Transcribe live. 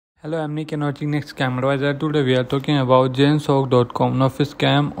Hello, I'm Nick and watching Next Scam Advisor. Today we are talking about Jensog.com. Now, if it's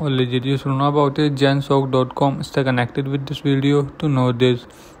scam or legit, you should know about it. Jensog.com. Stay connected with this video to know this.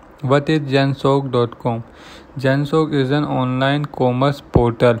 What is Jensog.com? Jensog is an online commerce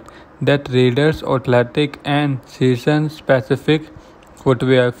portal that readers athletic and season-specific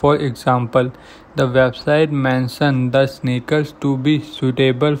footwear. For example, the website mentions the sneakers to be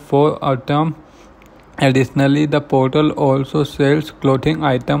suitable for autumn. Additionally, the portal also sells clothing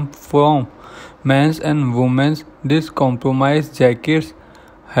items from men's and women's. This compromise jackets,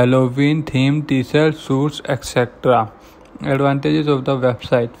 Halloween themed t-shirts, suits, etc. Advantages of the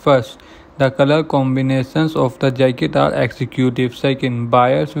website. First, the color combinations of the jacket are executive. Second,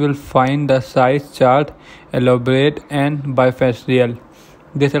 buyers will find the size chart elaborate and bifacial.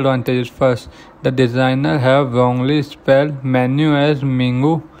 Disadvantages. First, the designer have wrongly spelled menu as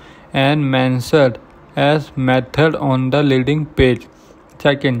Mingu and Mansard as method on the leading page.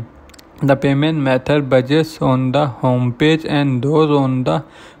 Second, the payment method budgets on the home page and those on the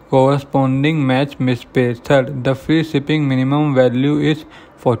corresponding match mispage. Third, the free shipping minimum value is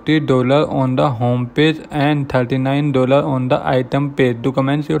 $40 on the home page and $39 on the item page. Do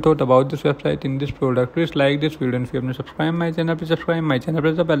comment your thought about this website in this product. Please like this video and if you haven't subscribed my channel, please subscribe my channel.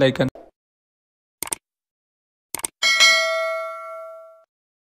 Press the bell icon.